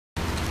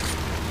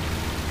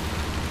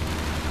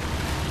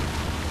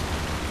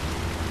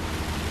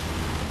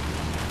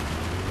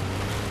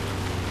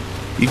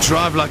You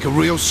drive like a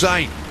real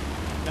saint.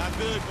 Not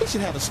good. We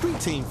should have a street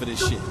team for this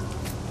shit.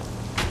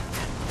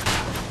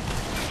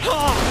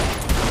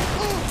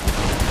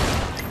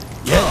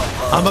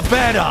 Yeah, I'm a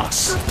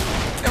badass.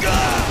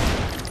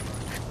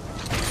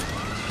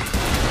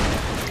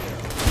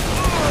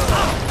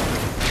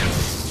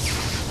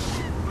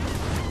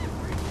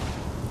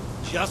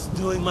 Just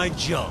doing my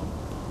job.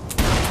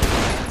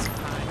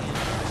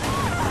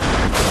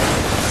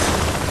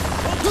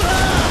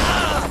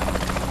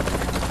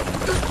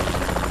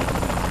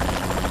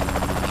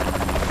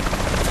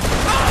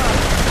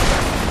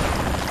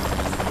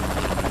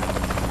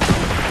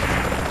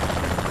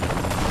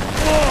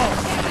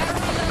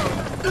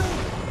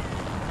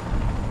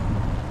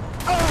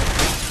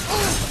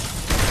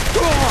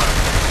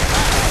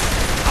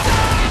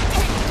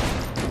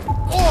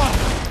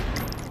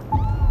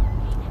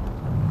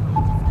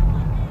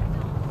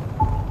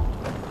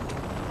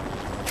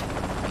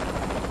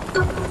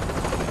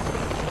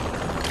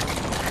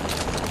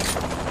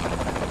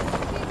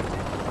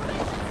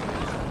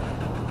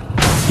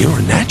 You're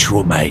a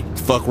natural, mate.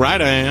 Fuck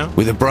right I am.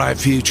 With a bright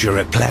future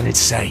at Planet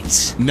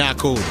Saints. Not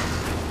cool.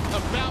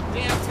 About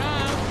damn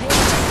time.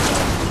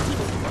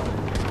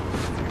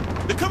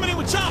 They're coming in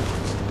with choppers.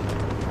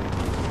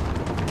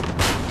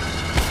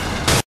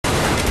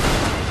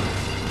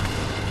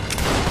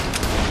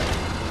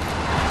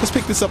 Let's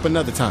pick this up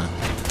another time.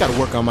 Gotta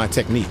work on my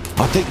technique.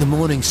 I think the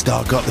Morning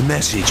Star got the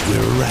message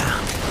we're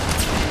around.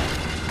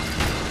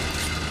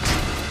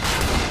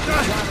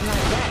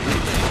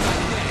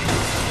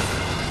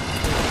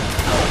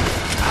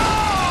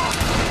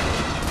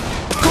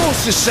 Of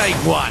course the same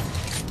one.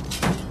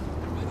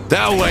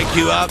 That'll wake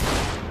you up.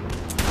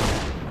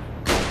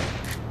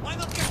 Why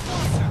not get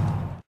closer?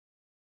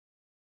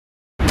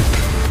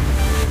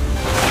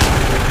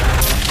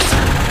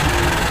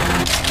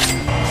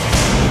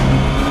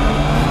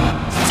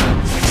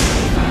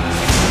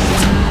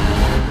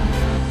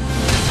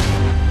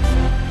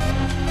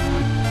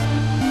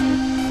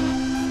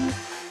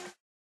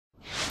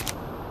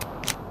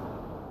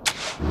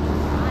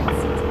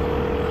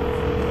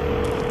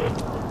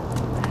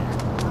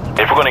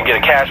 If we're gonna get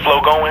a cash flow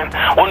going,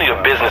 we'll need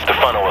a business to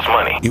funnel us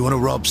money. You want to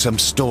rob some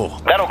store?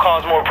 That'll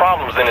cause more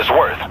problems than it's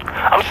worth.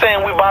 I'm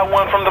saying we buy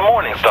one from the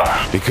Morning Star.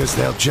 Because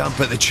they'll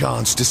jump at the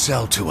chance to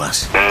sell to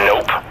us.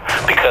 Nope,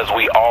 because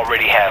we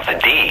already have the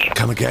deed.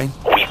 Come again?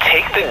 We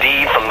take the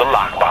deed from the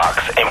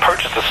lockbox and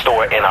purchase the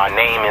store in our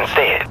name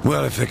instead.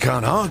 Well, if they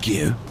can't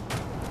argue...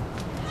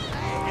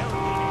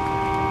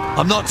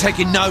 I'm not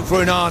taking no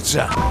for an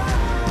answer.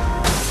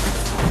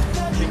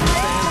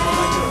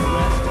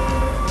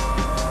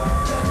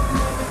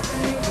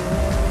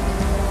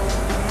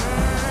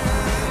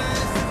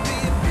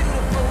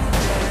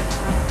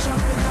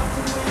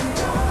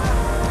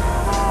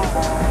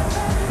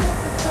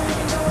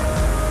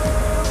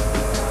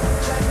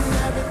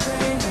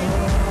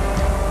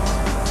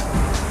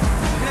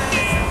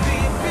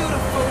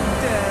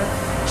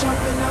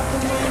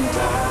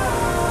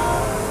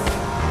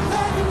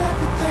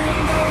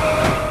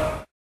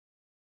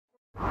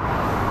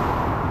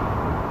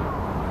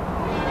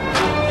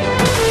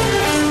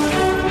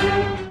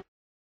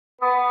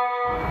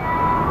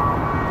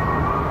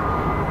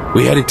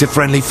 We headed to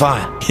friendly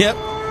fire. Yep.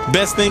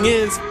 Best thing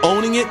is,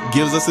 owning it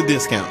gives us a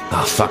discount.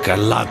 Oh, fuck, I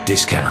love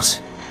discounts.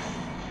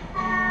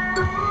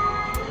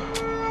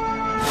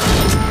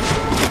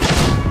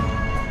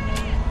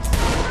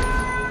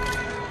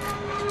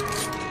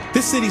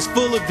 This city's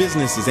full of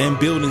businesses and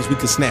buildings we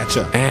could snatch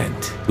up.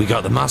 And we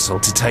got the muscle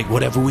to take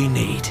whatever we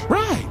need.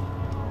 Right.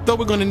 Though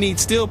we're gonna need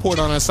Steelport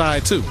on our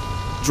side, too.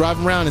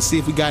 Drive around and see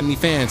if we got any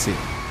fans here.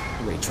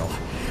 Rachel,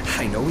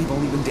 I know we've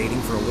only been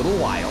dating for a little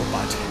while,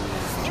 but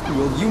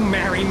will you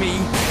marry me?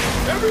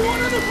 Everyone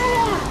on the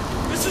floor!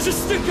 This is a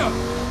stick-up!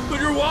 Put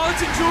your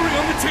wallets and jewelry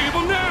on the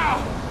table now!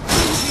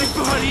 Hey,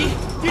 buddy!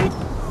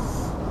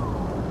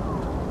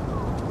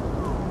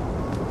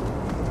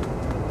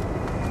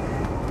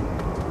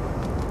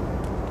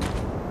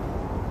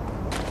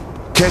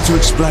 Care to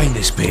explain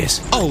this, Pierce?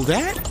 Oh,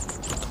 that?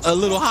 A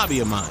little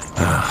hobby of mine.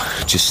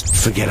 Just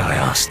forget I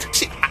asked.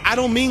 Shit, I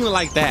don't mean it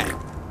like that.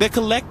 They're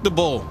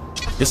collectible.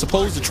 You're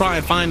supposed to try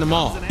and find them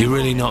all. You're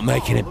really not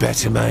making it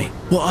better, mate.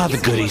 What other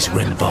goodies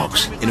are in the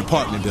box? An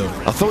apartment building.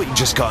 I thought you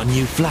just got a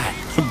new flat.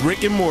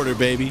 Brick and mortar,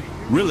 baby.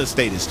 Real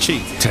estate is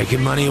cheap.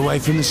 Taking money away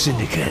from the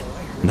syndicate.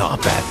 Not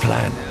a bad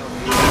plan.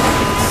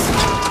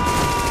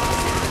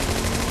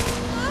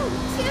 Oh,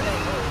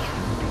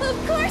 Timothy!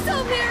 Of course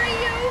I'll marry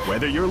you!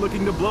 Whether you're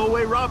looking to blow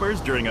away robbers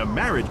during a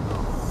marriage...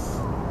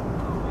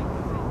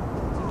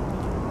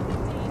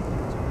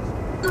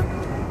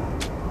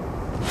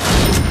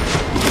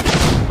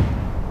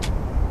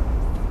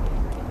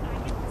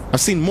 I've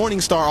seen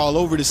Morningstar all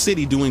over the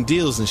city doing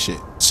deals and shit.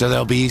 So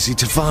they'll be easy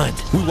to find.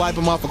 We wipe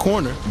them off a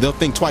corner, they'll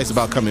think twice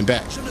about coming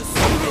back.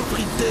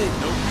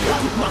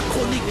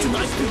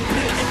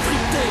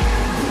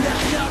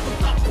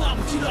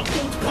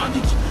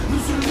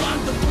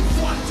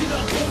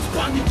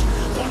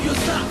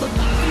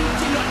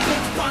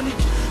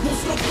 Mon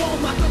slogan,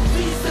 ma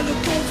vie, c'est le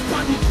compte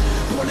panique.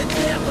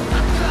 Prolétaire de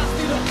ta classe,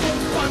 dis leur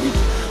compte panique.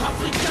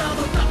 Africain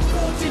de ta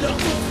peau, dis leur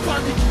compte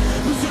panique.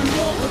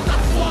 Musulman de ta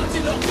foi,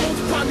 dis leur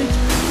compte panique.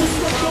 Mon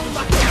slogan,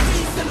 ma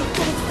vie, c'est le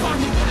compte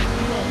panique.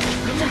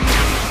 Le monde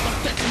dans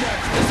cette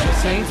mort.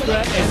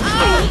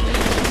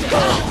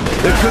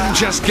 They couldn't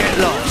just get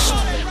lost.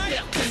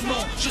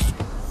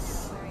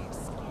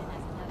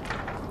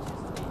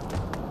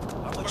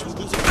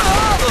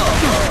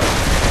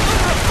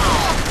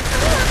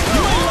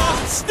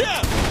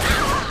 Step!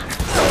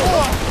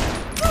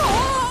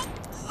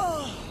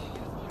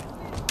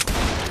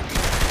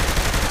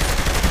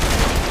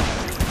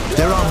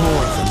 There are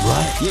more of them,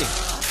 right? Yeah,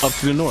 up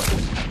to the north.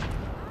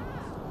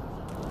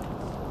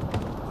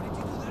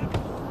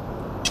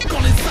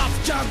 Quand les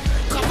Afghans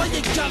travaillent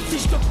égal, si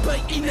je te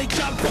paye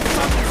inégal pour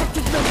ça, faut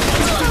tout de même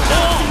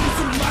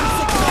musulman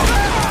se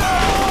crame.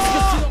 Parce que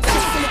sinon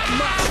c'est la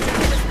marche.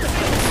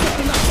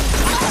 On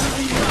attend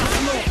l'image,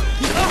 non.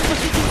 Il rare que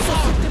c'est une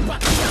société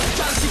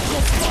patriarcale qui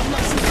transforme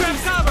la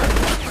justice.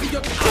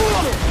 Patriote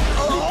afro,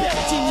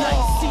 libertine,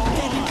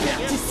 laïcité,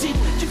 liberticide,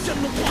 qui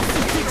viennent nos droits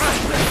civiques,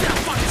 c'est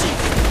préservatif.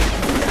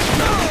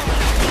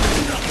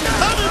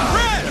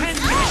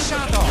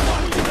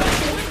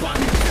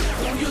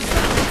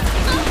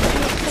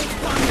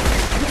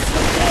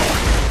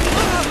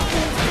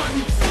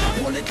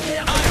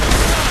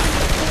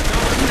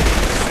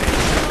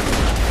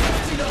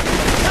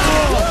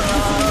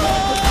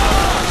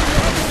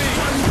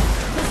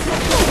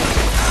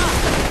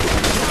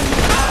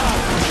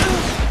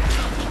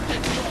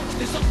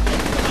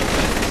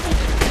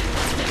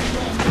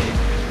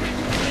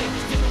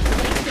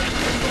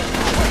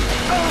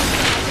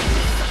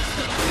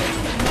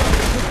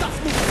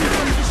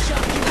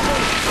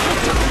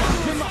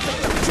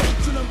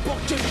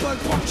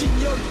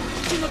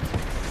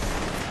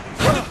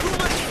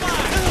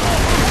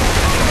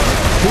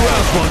 Who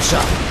else wants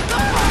up?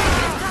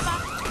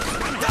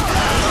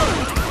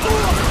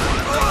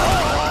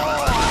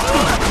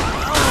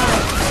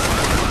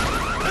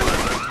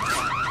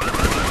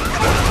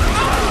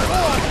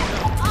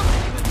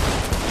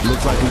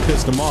 Looks like we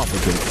pissed them off a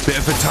bit. Bit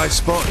of a tight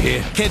spot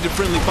here. Head to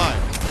friendly fire.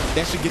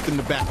 That should get them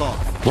to back off.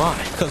 Why?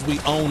 Because we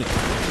own it.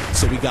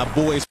 So we got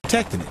boys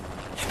protecting it.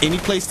 Any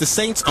place the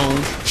Saints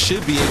own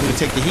should be able to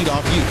take the heat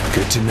off you.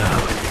 Good to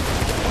know.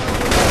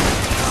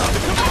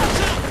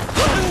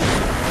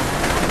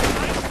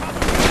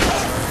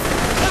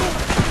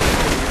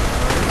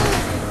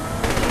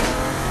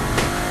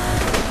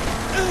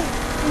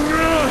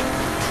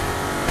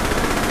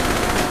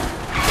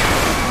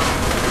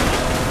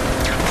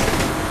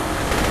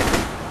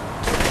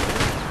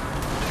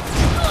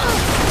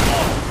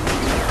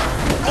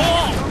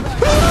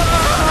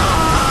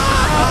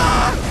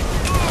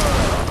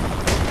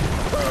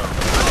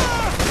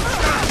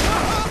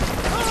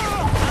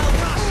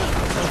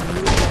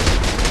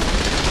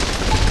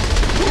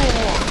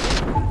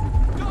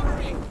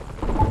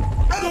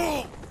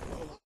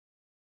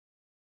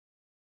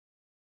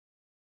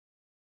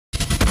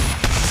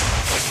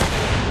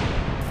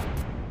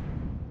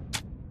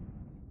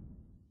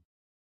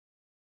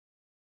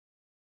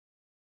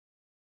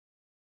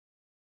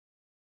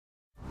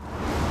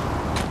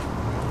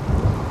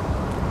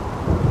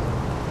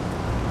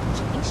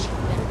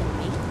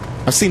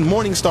 I've seen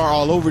Morningstar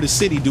all over the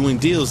city doing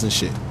deals and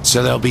shit.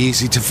 So they'll be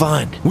easy to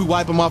find. We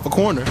wipe them off a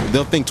corner,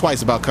 they'll think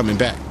twice about coming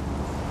back.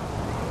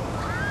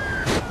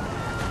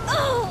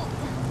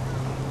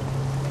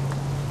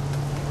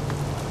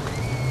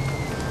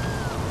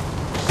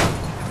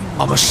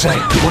 I'm a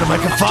saint. You wanna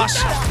make a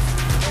fuss?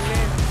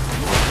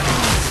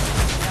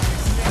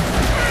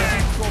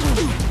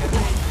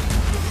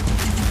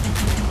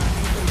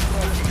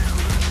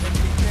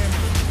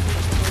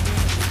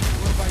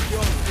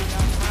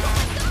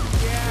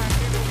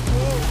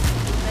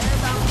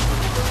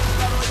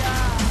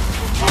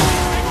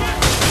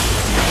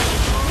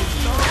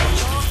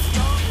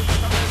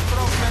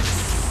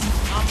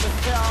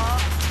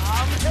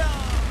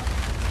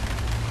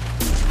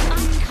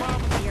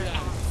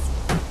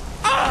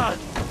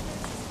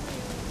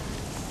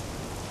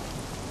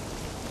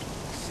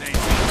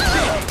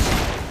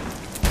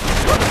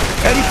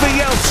 Anything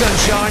else,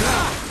 sunshine?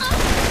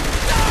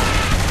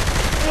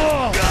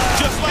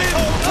 Just like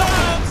old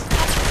times!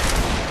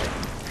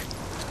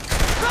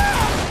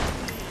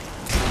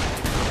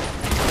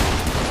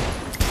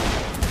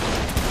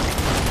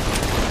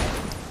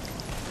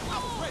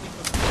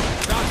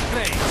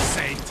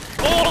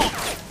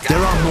 There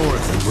are more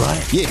of them,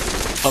 right? Yeah,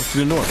 up to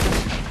the north.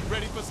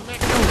 Ready for some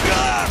action?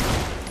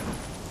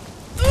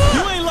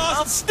 You ain't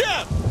lost a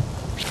step!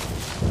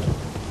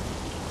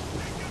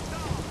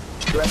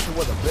 Dresser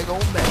with a big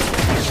old mess.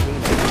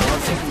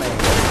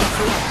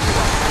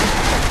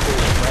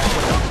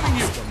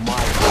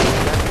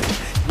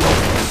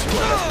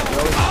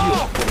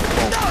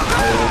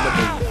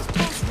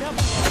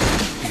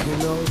 You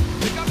know,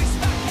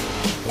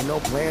 ain't no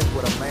plans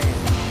with a man.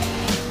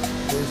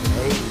 There's an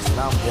Hades and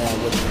I'm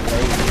down with the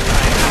lady.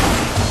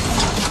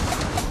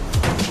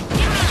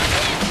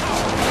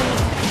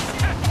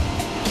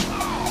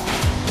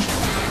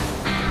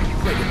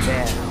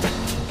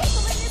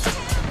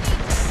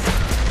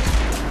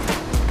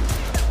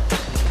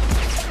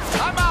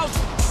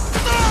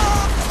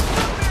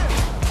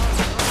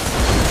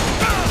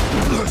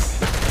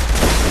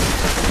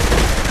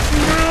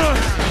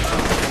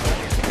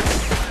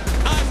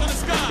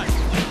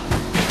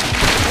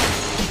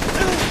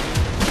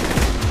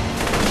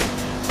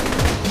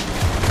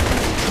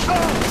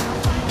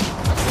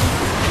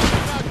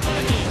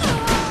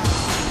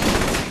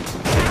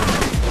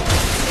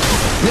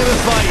 Never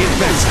fight your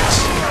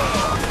betters.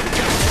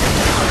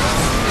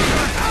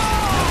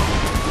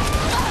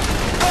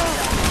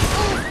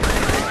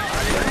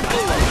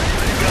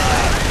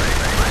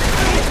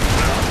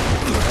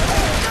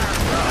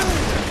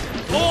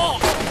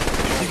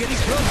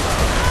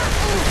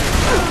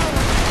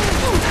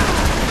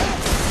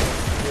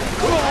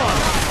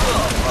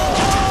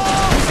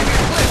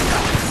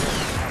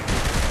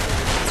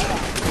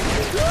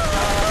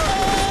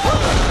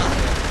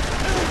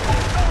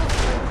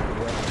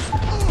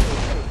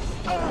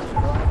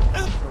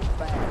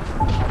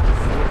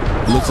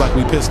 Looks like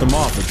we pissed them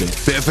off a bit.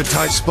 Bit of a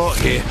tight spot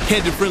here.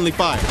 Head to friendly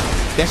fire.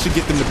 That should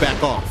get them to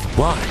back off.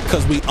 Why?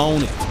 Because we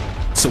own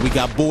it. So we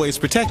got boys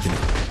protecting it.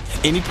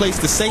 Any place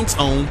the Saints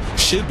own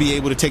should be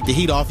able to take the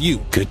heat off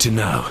you. Good to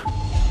know.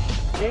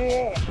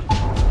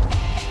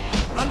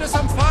 Under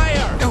some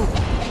fire!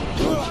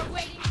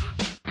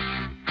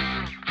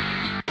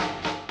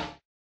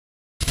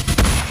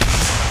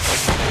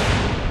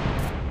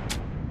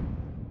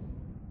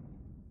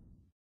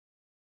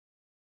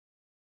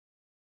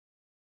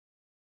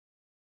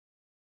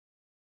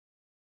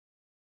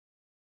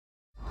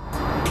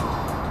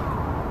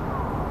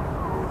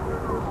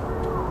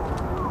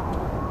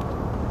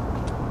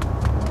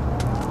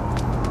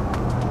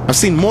 I've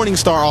seen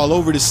Morningstar all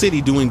over the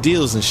city doing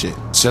deals and shit.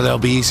 So they'll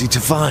be easy to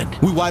find.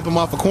 We wipe them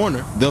off a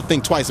corner, they'll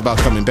think twice about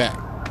coming back.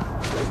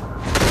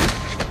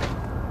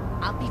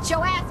 I'll beat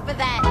your ass for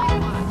that.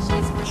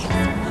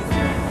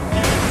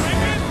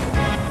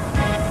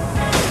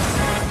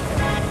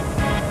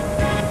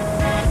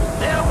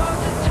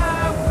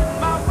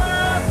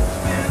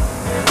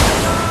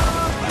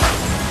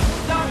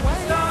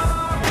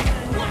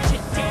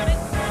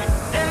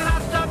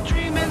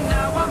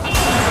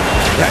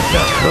 That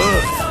felt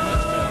good.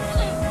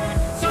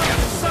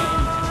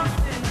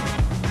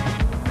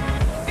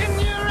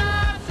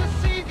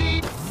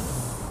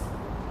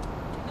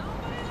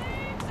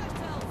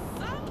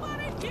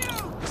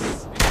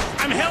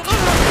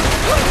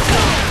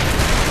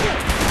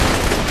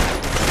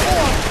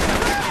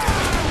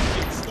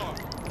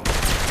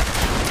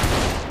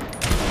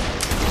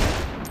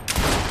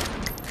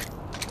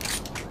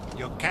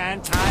 You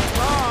can't hide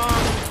long.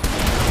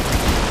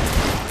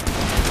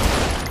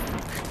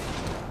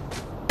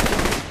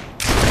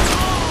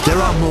 There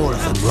are more of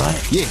them,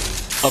 right? Yeah,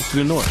 up to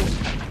the north.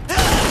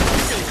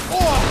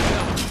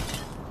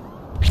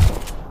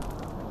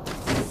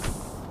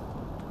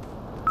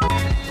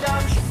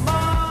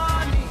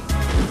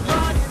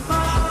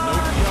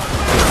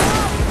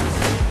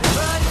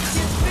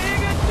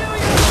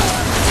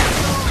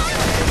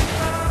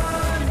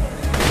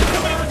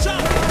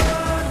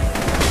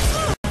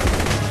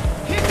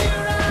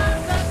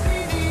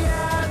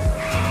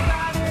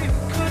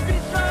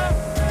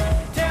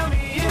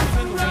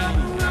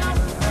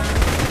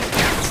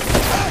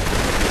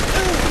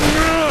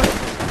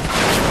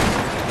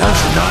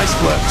 Nice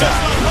work, Dad.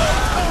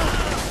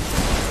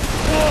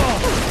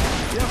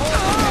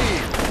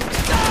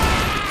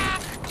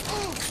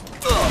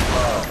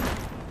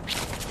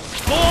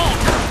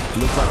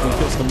 Looks like we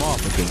pissed them off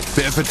a bit.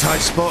 Bit of a tight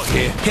spot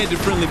here. Head to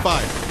friendly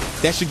fire.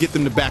 That should get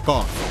them to back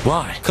off.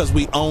 Why? Because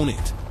we own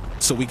it.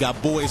 So we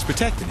got boys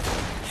protecting it.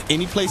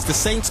 Any place the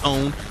Saints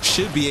own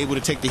should be able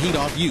to take the heat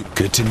off you.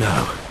 Good to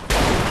know.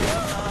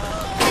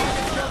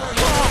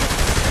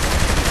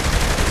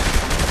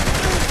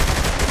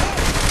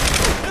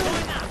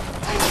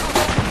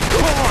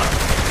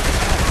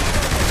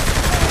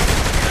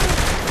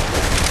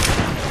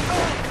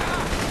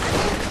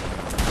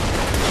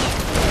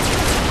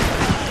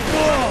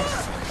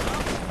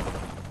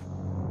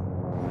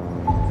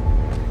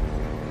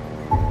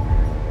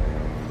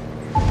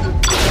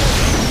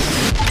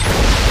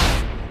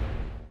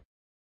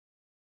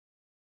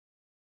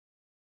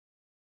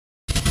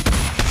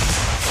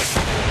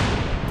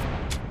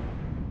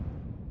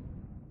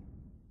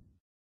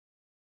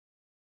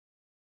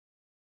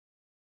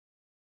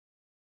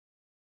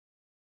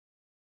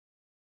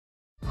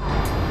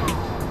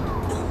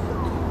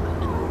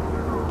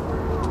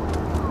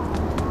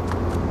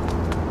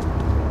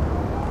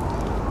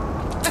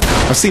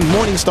 I've seen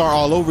Morningstar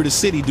all over the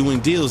city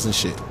doing deals and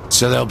shit.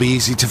 So they'll be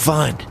easy to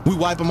find. We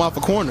wipe them off a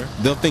corner,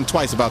 they'll think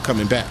twice about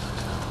coming back.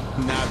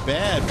 Not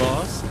bad,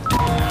 boss.